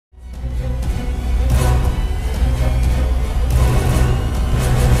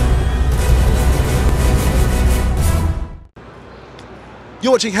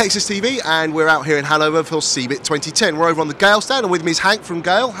You're watching Hexus TV, and we're out here in Hanover for CeBIT 2010. We're over on the GeIL stand, and with me is Hank from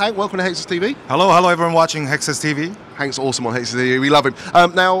GeIL. Hank, welcome to Hexus TV. Hello everyone watching Hexus TV. Hank's awesome on Hexus TV. We love him.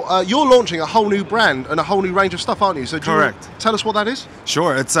 Now, you're launching a whole new brand and a whole new range of stuff, aren't you? So Correct. Tell us what that is.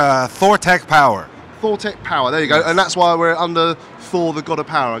 Sure, it's Thor-Tech Power. Thor-Tech Power. There you go. Yes. And that's why we're under Thor, the God of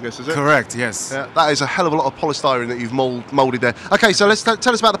Power, I guess, is it? Correct. Yes. Yeah, that is a hell of a lot of polystyrene that you've moulded there. Okay, so let's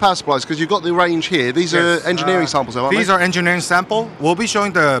tell us about the power supplies, because you've got the range here. These are engineering samples, aren't they? These are engineering sample. We'll be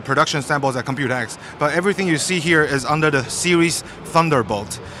showing the production samples at Computex, but everything you see here is under the series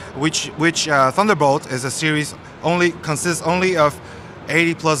Thunderbolt, which Thunderbolt is a series consists only of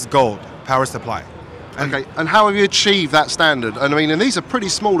 80 plus gold power supply. Okay, and how have you achieved that standard? And I mean, and these are pretty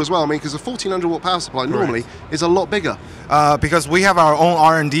small as well. I mean, because a 1400 watt power supply normally is a lot bigger. Because we have our own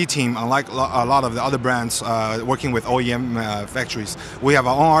R&D team, unlike a lot of the other brands working with OEM factories. We have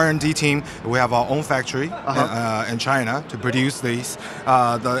our own R&D team. We have our own factory in China to produce these.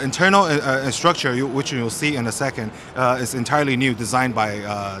 The internal structure, which you'll see in a second, is entirely new, designed by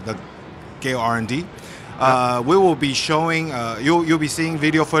the GeIL R&D. We will be showing, you'll be seeing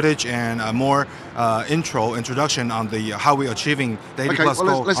video footage and more introduction on how we're achieving the 80 plus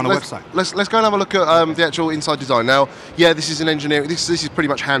goal on the website. Let's go and have a look at the actual inside design. Now, yeah, this is an engineering, this is pretty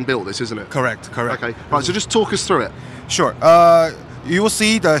much hand built, this, isn't it? Correct. Okay, right, so just talk us through it. Sure. You will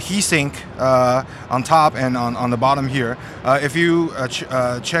see the heatsink on top and on the bottom here. If you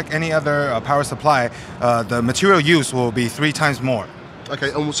check any other power supply, the material used will be 3 times more. Okay,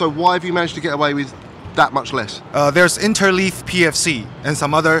 and so why have you managed to get away with that much less? There's interleaf PFC and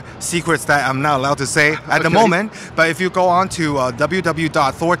some other secrets that I'm not allowed to say at the moment, but if you go on to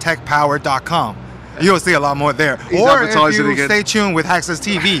www.thortechpower.com, you'll see a lot more there. Or if you stay tuned with Hexus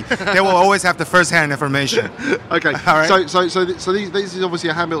TV, they will always have the first-hand information. Okay, all right. So this is obviously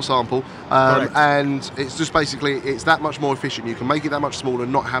a hand-built sample, and it's just basically, it's that much more efficient. You can make it that much smaller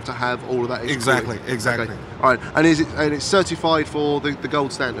and not have to have all of that. Exactly. Okay. All right, and it's certified for the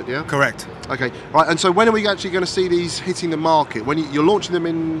gold standard, yeah? Correct. Okay, right, and so when are we actually going to see these hitting the market? When you're launching them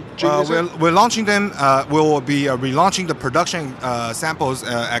in June? We're launching them, we'll be relaunching the production samples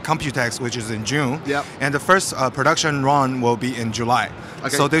at Computex, which is in June. Yep. And the first production run will be in July. Okay.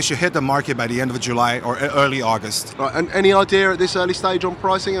 So they should hit the market by the end of July or early August. Right, and any idea at this early stage on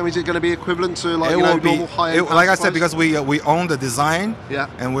pricing? I mean, is it going to be equivalent to normal high-end? Like I said, because we own the design,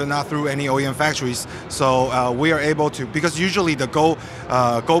 and we're not through any OEM factories, so we are able to, because usually the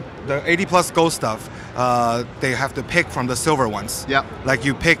the 80 plus gold stuff, they have to pick from the silver ones. Yeah. Like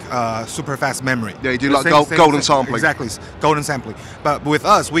you pick super fast memory. Yeah, you do like golden sampling. Exactly, golden sampling. But with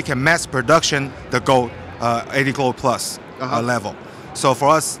us, we can mass production the gold 80 gold plus level. So for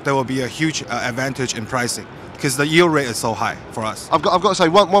us, there will be a huge advantage in pricing, because the yield rate is so high for us. I've got to say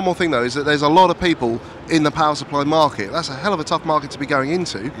one more thing though, is that there's a lot of people in the power supply market. That's a hell of a tough market to be going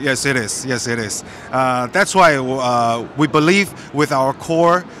into. Yes, it is. Yes, it is. That's why we believe with our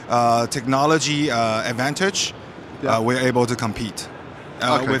core technology advantage, we're able to compete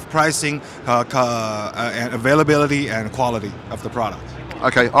with pricing, and availability and quality of the product.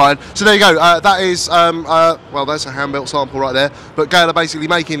 Okay, all right. So there you go. That is, well, that's a hand-built sample right there. But GeIL are basically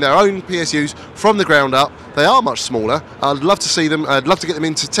making their own PSUs from the ground up. They are much smaller. I'd love to see them. I'd love to get them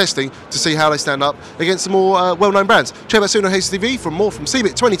into testing to see how they stand up against the more well-known brands. Check out soon on Hexus TV for more from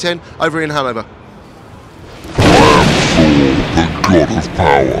CeBIT 2010 over in Hanover. I am Thor, the God of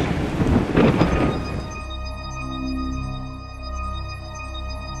Power.